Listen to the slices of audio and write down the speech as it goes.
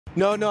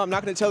No, I'm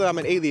not gonna tell her I'm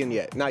an alien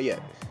yet, not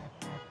yet.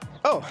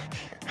 Oh,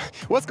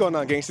 what's going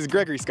on, gangs? It's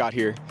Gregory Scott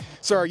here.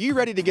 So are you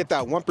ready to get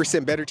that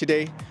 1% better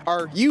today?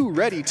 Are you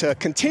ready to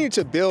continue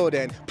to build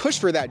and push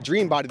for that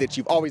dream body that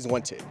you've always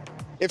wanted?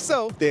 If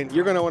so, then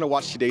you're gonna wanna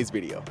watch today's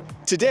video.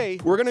 Today,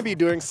 we're gonna be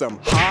doing some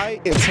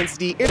high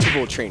intensity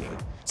interval training.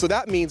 So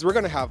that means we're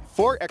gonna have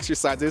 4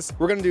 exercises.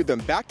 We're gonna do them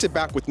back to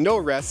back with no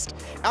rest.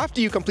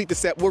 After you complete the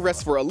set, we'll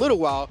rest for a little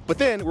while, but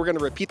then we're gonna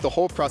repeat the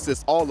whole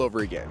process all over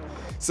again.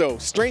 So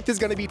strength is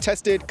gonna be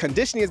tested,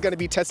 conditioning is gonna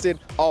be tested,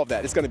 all of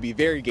that. It's gonna be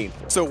very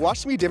gainful. So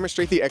watch me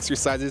demonstrate the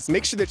exercises.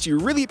 Make sure that you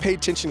really pay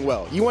attention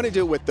well. You wanna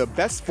do it with the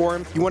best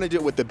form, you wanna do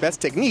it with the best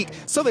technique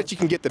so that you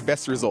can get the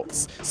best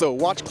results. So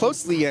watch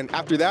closely, and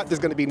after that, there's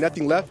gonna be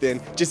nothing left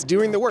than just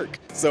doing the work.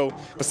 So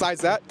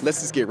besides that,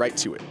 let's just get right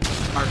to it.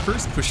 Our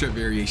first push-up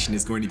variation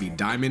is going to be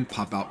diamond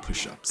pop-out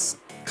push-ups.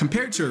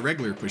 Compared to a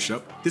regular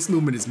push-up, this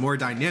movement is more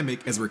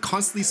dynamic as we're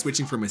constantly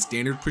switching from a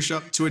standard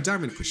push-up to a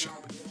diamond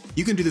push-up.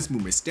 You can do this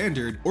movement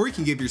standard, or you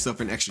can give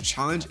yourself an extra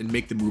challenge and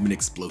make the movement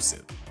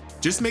explosive.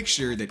 Just make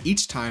sure that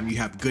each time you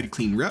have good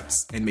clean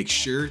reps and make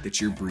sure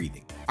that you're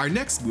breathing. Our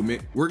next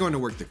movement, we're going to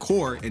work the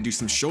core and do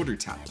some shoulder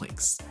tap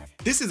planks.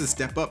 This is a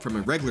step up from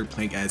a regular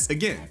plank as,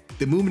 again,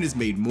 the movement is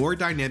made more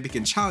dynamic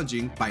and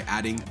challenging by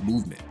adding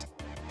movement.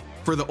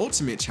 For the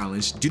ultimate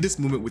challenge, do this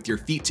movement with your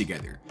feet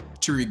together.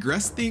 To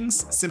regress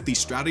things, simply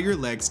straddle your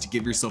legs to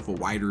give yourself a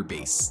wider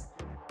base.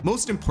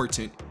 Most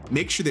important,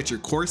 make sure that your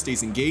core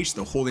stays engaged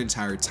the whole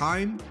entire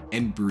time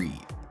and breathe.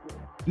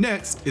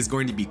 Next is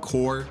going to be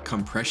core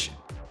compression.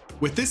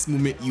 With this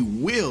movement, you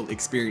will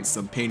experience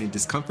some pain and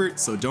discomfort,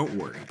 so don't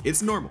worry,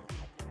 it's normal.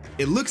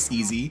 It looks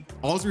easy,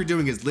 all we're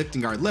doing is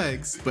lifting our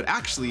legs, but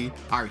actually,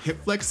 our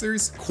hip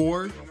flexors,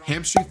 core,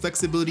 hamstring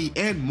flexibility,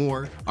 and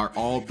more are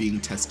all being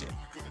tested.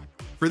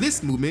 For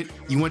this movement,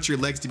 you want your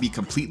legs to be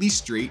completely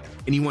straight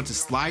and you want to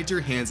slide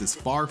your hands as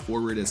far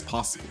forward as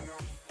possible.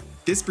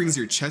 This brings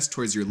your chest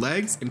towards your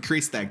legs and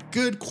creates that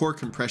good core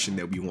compression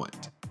that we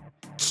want.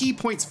 Key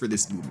points for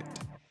this movement.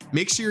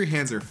 Make sure your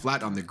hands are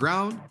flat on the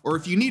ground, or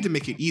if you need to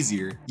make it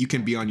easier, you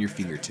can be on your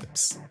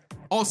fingertips.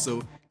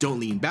 Also, don't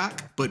lean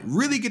back, but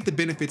really get the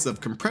benefits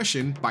of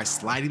compression by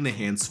sliding the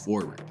hands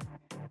forward.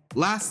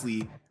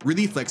 Lastly,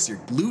 really flex your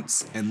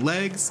glutes and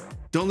legs.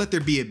 Don't let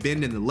there be a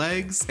bend in the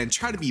legs, and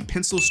try to be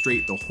pencil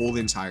straight the whole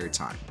entire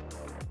time.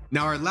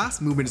 Now our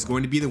last movement is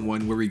going to be the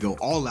one where we go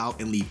all out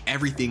and leave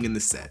everything in the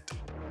set.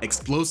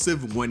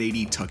 Explosive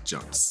 180 tuck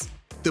jumps.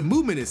 The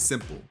movement is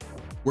simple.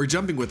 We're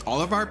jumping with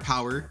all of our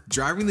power,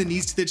 driving the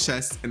knees to the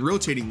chest, and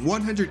rotating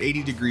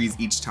 180 degrees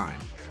each time.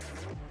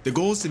 The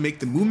goal is to make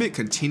the movement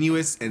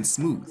continuous and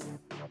smooth.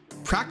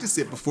 Practice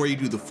it before you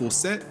do the full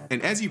set,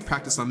 and as you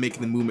practice on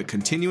making the movement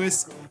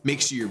continuous, make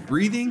sure you're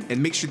breathing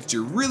and make sure that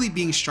you're really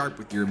being sharp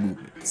with your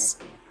movements.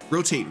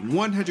 Rotate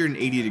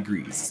 180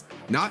 degrees,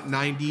 not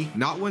 90,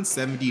 not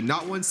 170,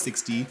 not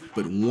 160,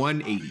 but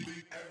 180.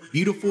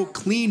 Beautiful,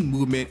 clean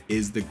movement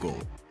is the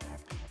goal.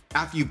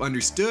 After you've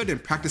understood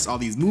and practiced all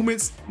these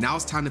movements, now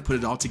it's time to put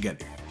it all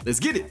together. Let's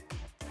get it!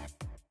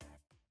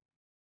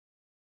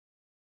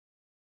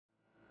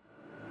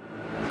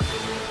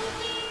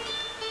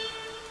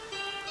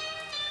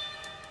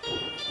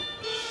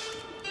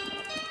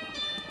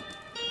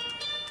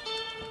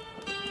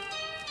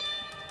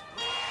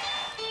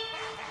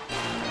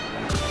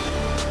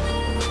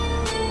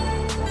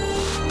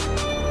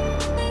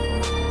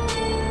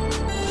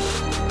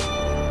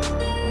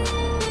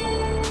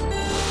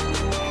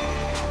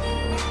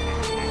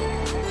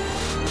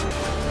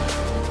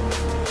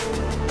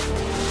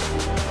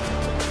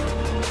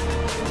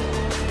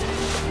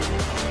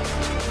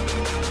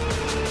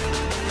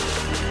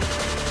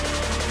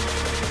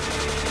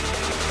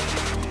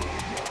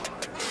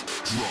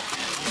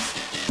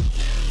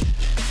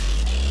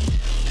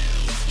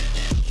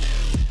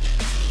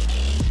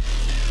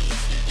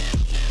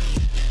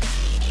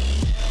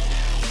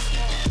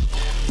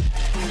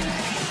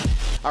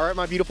 All right,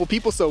 my beautiful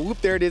people, so whoop,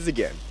 there it is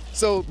again.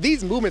 So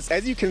these movements,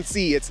 as you can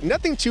see, it's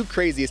nothing too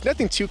crazy, it's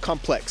nothing too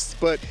complex,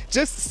 but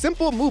just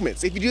simple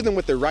movements. If you do them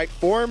with the right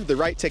form, the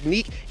right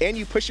technique, and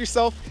you push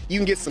yourself, you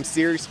can get some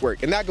serious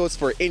work. And that goes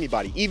for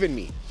anybody, even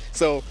me.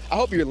 So I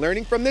hope you're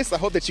learning from this. I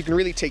hope that you can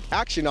really take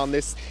action on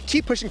this.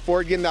 Keep pushing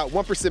forward, getting that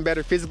 1%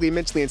 better physically,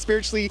 mentally, and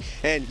spiritually.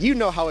 And you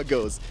know how it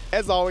goes.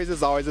 As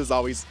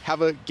always,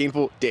 have a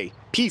gainful day.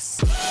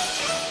 Peace.